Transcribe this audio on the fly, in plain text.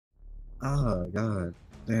Oh God,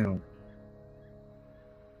 damn.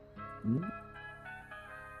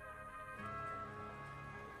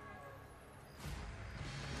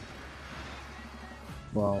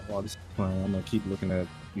 Well, while this is playing, I'm gonna keep looking at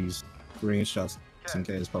these screenshots in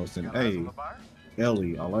case posting. Hey,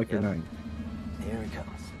 Ellie, I like your name. Here it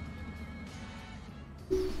comes.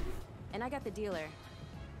 And I got the dealer.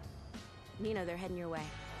 Nino, they're heading your way.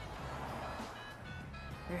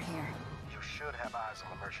 They're here. You should have eyes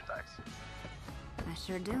on the merchandise. I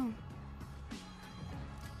sure do.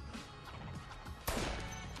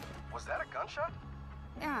 Was that a gunshot?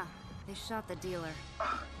 Yeah, they shot the dealer.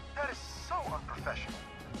 That is so unprofessional.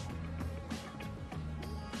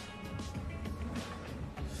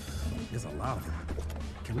 There's a lot of them.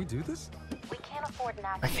 Can we do this? We can't afford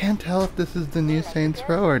not I can't tell if this is the new Saints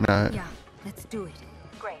Row or not. Yeah, let's do it.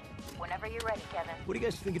 Great. Whenever you're ready, Kevin. What are you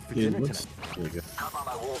guys thinking for It dinner looks tonight? really good. How about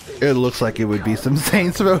my wolf? It looks like it would be some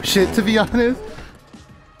Saints Row shit, to be honest.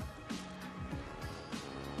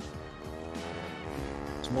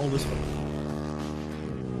 Small as fuck.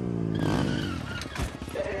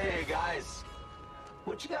 Hey guys,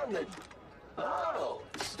 what you got in the? Oh,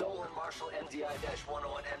 stolen Marshall MDI-101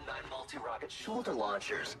 M9 multi-rocket shoulder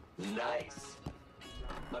launchers. Nice.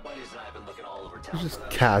 My buddies and I have been looking all over town. Just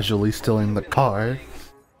casually stealing the car.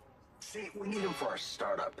 See, we need them for our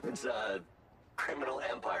startup. It's a criminal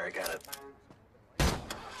empire kind of.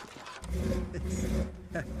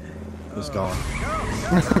 It's gone.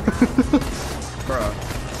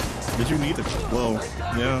 Bruh. Did you need to? Well,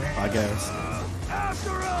 yeah, I guess.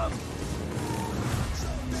 After him!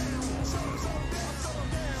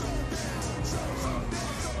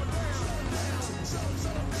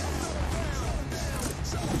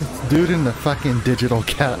 Dude in the fucking digital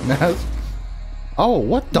cat mask. Oh,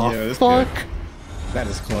 what the Yeah, it's fuck? good. That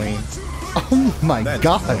is clean. Oh my That is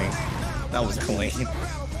god. clean. That was clean.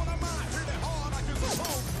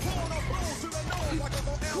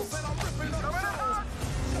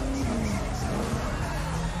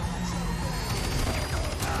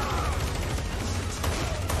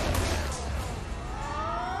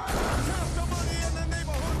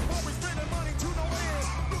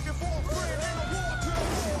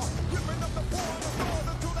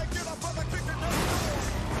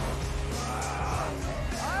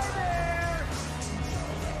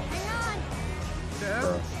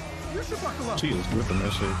 She is whipping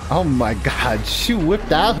that shit. Oh my god, she whipped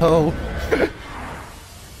that hoe.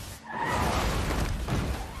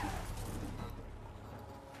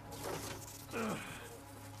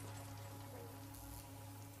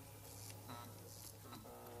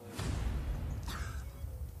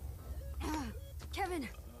 Kevin!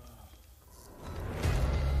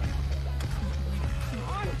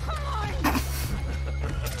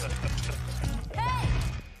 Hey!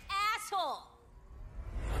 Asshole!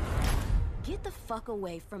 Get the fuck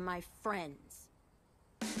away from my friends.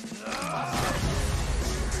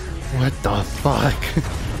 What the fuck?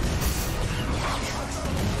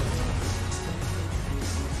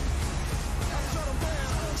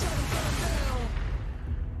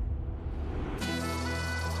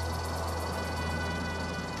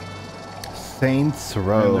 Saints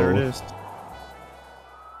Row. And there it is.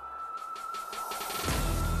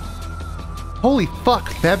 Holy fuck,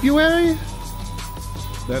 February?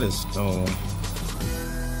 That is stone.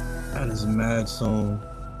 That is mad stone.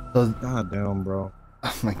 God damn, bro.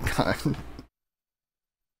 Oh my god.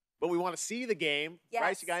 But we want to see the game. Yes.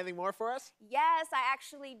 Bryce, you got anything more for us? Yes, I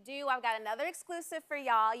actually do. I've got another exclusive for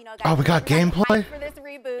y'all. You know, Oh, we got gameplay? for this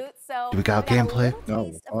reboot. So Do we got a gameplay? little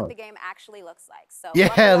taste of what fuck. the game actually looks like. So Yeah,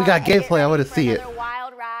 buckle we got up and get gameplay. I wanna ready for see it. another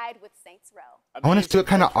wild ride with Saints Row. I wanna see what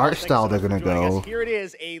kind of Amazing. art Thanks style so they're much for gonna joining go. us. Here it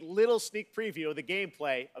is, a little sneak preview of the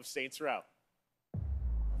gameplay of Saints Row.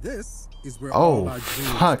 This is where all Oh, our dreams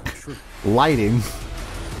fuck. come true. Lighting.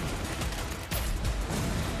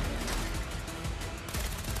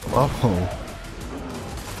 Oh.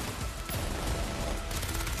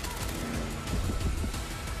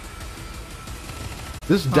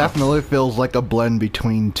 This definitely feels like a blend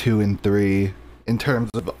between 2 and 3 in terms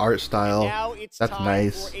of art style. Now it's That's time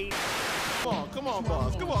nice. for a... Come on,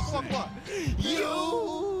 boss. Come on.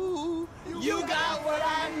 You got what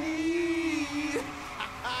I need.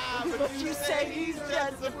 But you say he's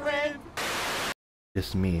just a friend.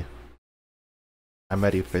 Just me. I'm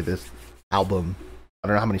ready for this album. I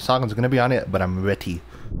don't know how many songs are gonna be on it, but I'm ready.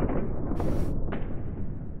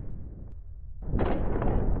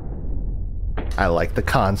 I like the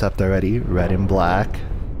concept already. Red and black.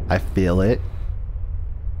 I feel it.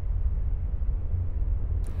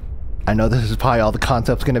 I know this is probably all the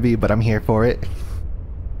concept's gonna be, but I'm here for it.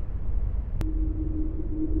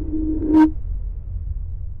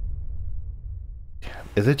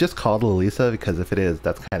 Is it just called Elisa? Because if it is,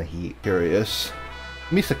 that's kind of heat. Curious.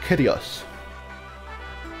 Misa curious.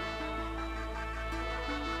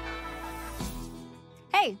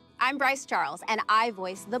 Hey, I'm Bryce Charles, and I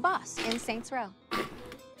voice the boss in Saints Row.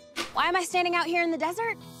 Why am I standing out here in the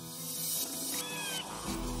desert?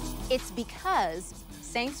 It's because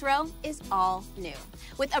Saints Row is all new,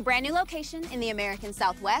 with a brand new location in the American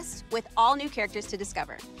Southwest, with all new characters to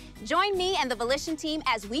discover. Join me and the Volition team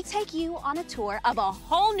as we take you on a tour of a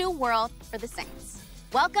whole new world for the Saints.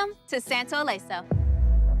 Welcome to Santo Ileso.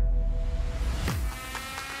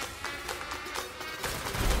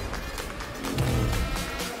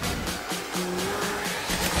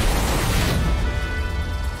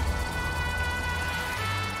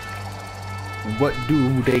 What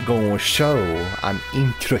do they gonna show? I'm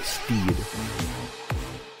interested.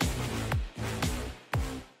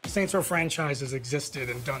 Saints Row franchise has existed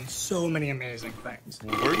and done so many amazing things.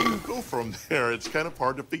 Where do you go from there? It's kind of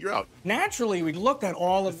hard to figure out. Naturally, we looked at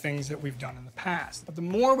all the things that we've done in the past, but the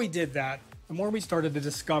more we did that, the more we started to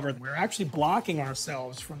discover we're actually blocking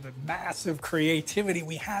ourselves from the massive creativity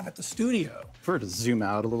we have at the studio. For to zoom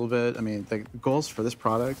out a little bit, I mean, the goals for this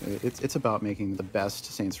product, it's about making the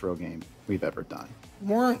best Saints Row game we've ever done.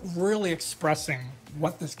 We weren't really expressing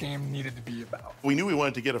what this game needed to be about. We knew we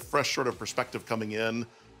wanted to get a fresh sort of perspective coming in,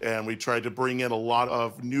 and we tried to bring in a lot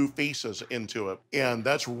of new faces into it. And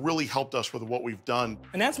that's really helped us with what we've done.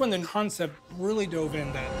 And that's when the concept really dove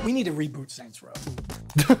in that we need to reboot Saints Row.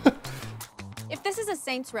 If this is a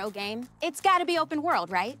Saints Row game, it's gotta be open world,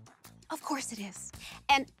 right? Of course it is.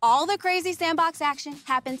 And all the crazy sandbox action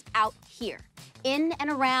happens out here, in and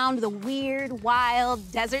around the weird, wild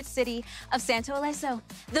desert city of Santo Ileso,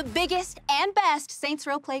 the biggest and best Saints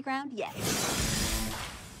Row playground yet.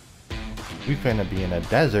 We finna be in a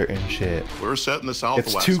desert and shit. We're set in the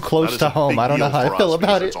Southwest. It's too close to home. I don't know how I feel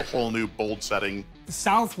about it. It's a whole new, bold setting. The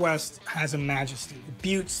Southwest has a majesty. The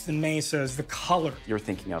buttes, the mesas, the color. You're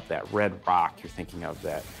thinking of that red rock. You're thinking of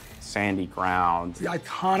that sandy ground. The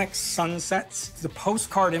iconic sunsets, the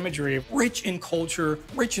postcard imagery, rich in culture,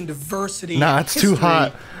 rich in diversity. Nah, it's too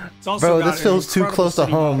hot. Bro, this feels too close to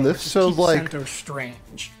home. This feels like... Santo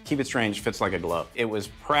strange. Keep It Strange fits like a glove. It was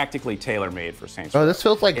practically tailor-made for Saints Bro, Row. this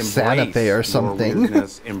feels like Embrace Santa Fe or something. Your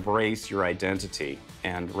weirdness, embrace your identity,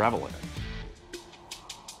 and revel in it.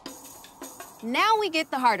 Now we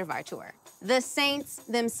get the heart of our tour, the Saints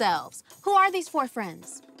themselves. Who are these four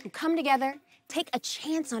friends who come together, take a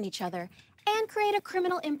chance on each other, and create a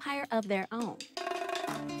criminal empire of their own?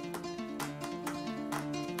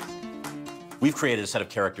 We've created a set of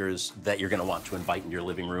characters that you're going to want to invite into your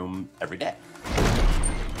living room every day.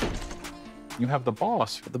 You have the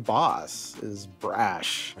boss. The boss is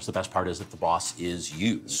brash. The best part is that the boss is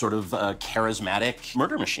you, sort of a charismatic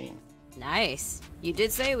murder machine. Nice. You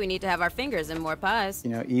did say we need to have our fingers in more pies.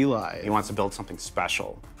 You know, Eli. He wants to build something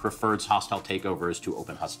special. Prefers hostile takeovers to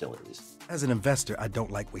open hostilities. As an investor, I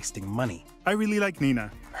don't like wasting money. I really like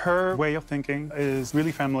Nina. Her way of thinking is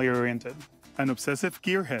really family-oriented, an obsessive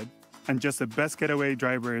gearhead, and just the best getaway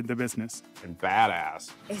driver in the business. And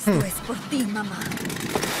badass. Esto es por ti, mamá.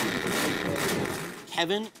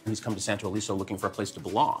 Kevin, who's come to Santo Ileso looking for a place to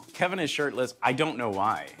belong. Kevin is shirtless. I don't know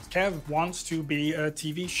why. Kev wants to be a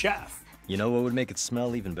TV chef. You know what would make it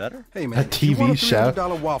smell even better? Hey man, A if you want TV chef?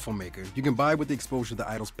 $300 waffle maker, you can buy with the exposure the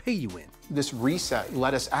idols pay you in. This reset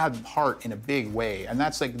let us add heart in a big way, and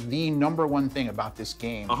that's like the #1 thing about this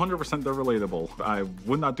game. 100% they're relatable. I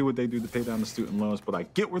would not do what they do to pay down the student loans, but I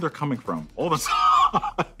get where they're coming from all the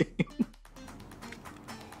time.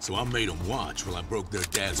 So I made them watch while I broke their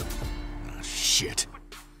dad's... shit.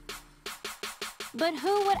 But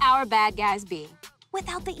who would our bad guys be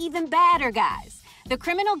without the even badder guys? The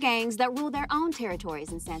criminal gangs that rule their own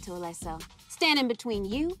territories in Santo Ileso, standing between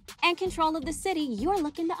you and control of the city you're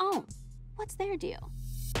looking to own. What's their deal?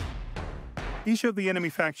 Each of the enemy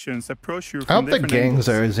factions approach you I from hope the different gangs angles.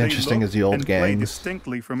 are as They interesting look as the old and play gangs.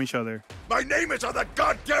 distinctly from each other. My name is on the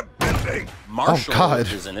goddamn building! Marshall God.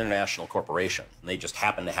 is an international corporation, and they just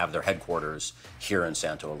happen to have their headquarters here in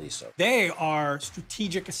Santo Ileso. They are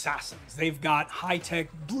strategic assassins. They've got high-tech,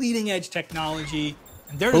 bleeding-edge technology,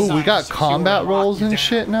 and they're Oh, we designed got to secure combat and lock roles you and down.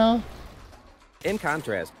 shit now? In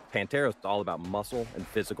contrast, Pantero's all about muscle and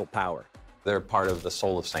physical power. They're part of the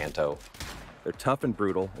soul of Santo. They're tough and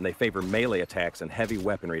brutal, and they favor melee attacks and heavy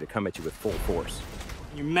weaponry to come at you with full force.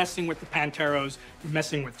 You're messing with the Panteros, you're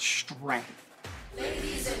messing with strength.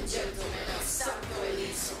 Ladies and gentlemen of Santo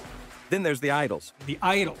Ileso. Then there's the idols. The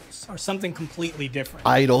idols are something completely different.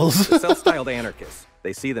 Idols. Self-styled anarchists.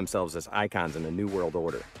 They see themselves as icons in a new world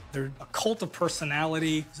order. They're a cult of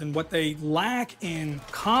personality, and what they lack in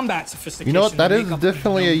combat sophistication. You know what? That they is make up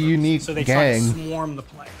definitely a in numbers. unique So they gang. try to swarm the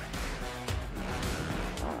player.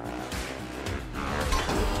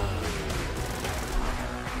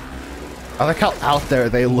 I like how out there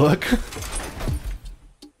they look.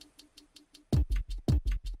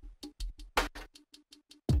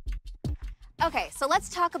 Okay, so let's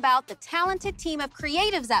talk about the talented team of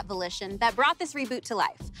creatives at Volition that brought this reboot to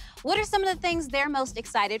life. What are some of the things they're most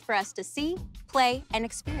excited for us to see, play, and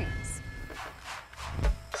experience?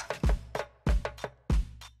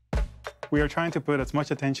 We are trying to put as much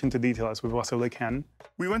attention to detail as we possibly can.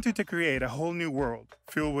 We wanted to create a whole new world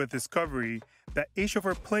filled with discovery that each of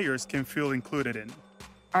our players can feel included in.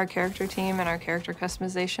 Our character team and our character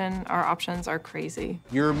customization, our options are crazy.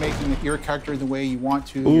 You're making your character the way you want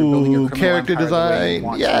to. You're building your criminal character empire the way you design,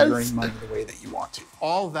 want yes. to. You're earning money the way that you want to.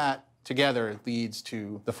 All that together leads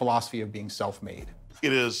to the philosophy of being self-made.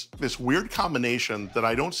 It is this weird combination that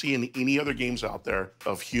I don't see in any other games out there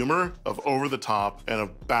of humor, of over the top, and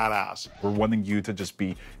of badass. We're wanting you to just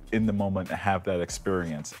be in the moment and have that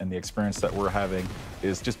experience. And the experience that we're having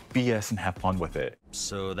is just BS and have fun with it.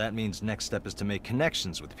 So that means next step is to make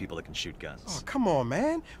connections with the people that can shoot guns. Oh, come on,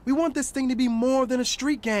 man. We want this thing to be more than a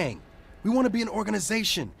street gang. We want to be an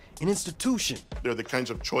organization, an institution. They're the kinds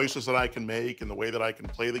of choices that I can make and the way that I can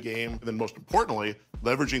play the game. And then most importantly,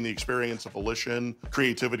 leveraging the experience of Volition,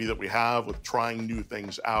 creativity that we have with trying new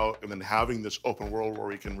things out, and then having this open world where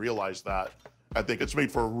we can realize that. I think it's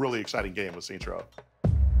made for a really exciting game with Saints Row.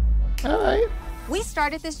 All right. We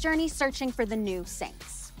started this journey searching for the new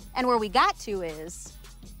Saints. And where we got to is,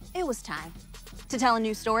 it was time to tell a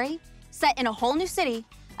new story set in a whole new city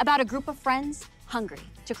about a group of friends hungry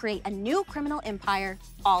to create a new criminal empire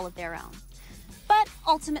all of their own. But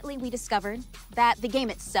ultimately, we discovered that the game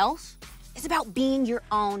itself is about being your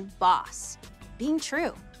own boss, being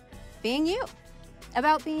true, being you,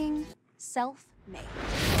 about being self-made.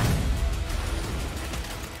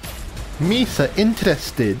 Misa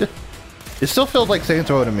interested. It still feels like Saints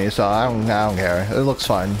Row to me, so I don't care. It looks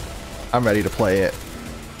fun. I'm ready to play it.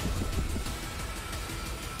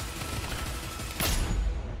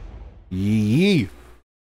 Yee.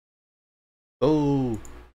 Oh,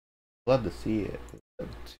 love to see it. Love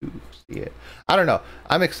to see it. I don't know.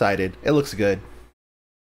 I'm excited. It looks good.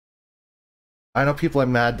 I know people are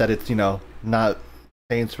mad that it's, you know, not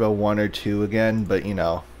Saints Row 1 or 2 again, but you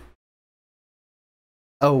know.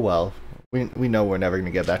 Oh well. We know we're never gonna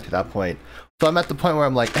get back to that point. So I'm at the point where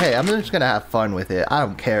I'm like, hey, I'm just gonna have fun with it. I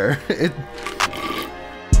don't care.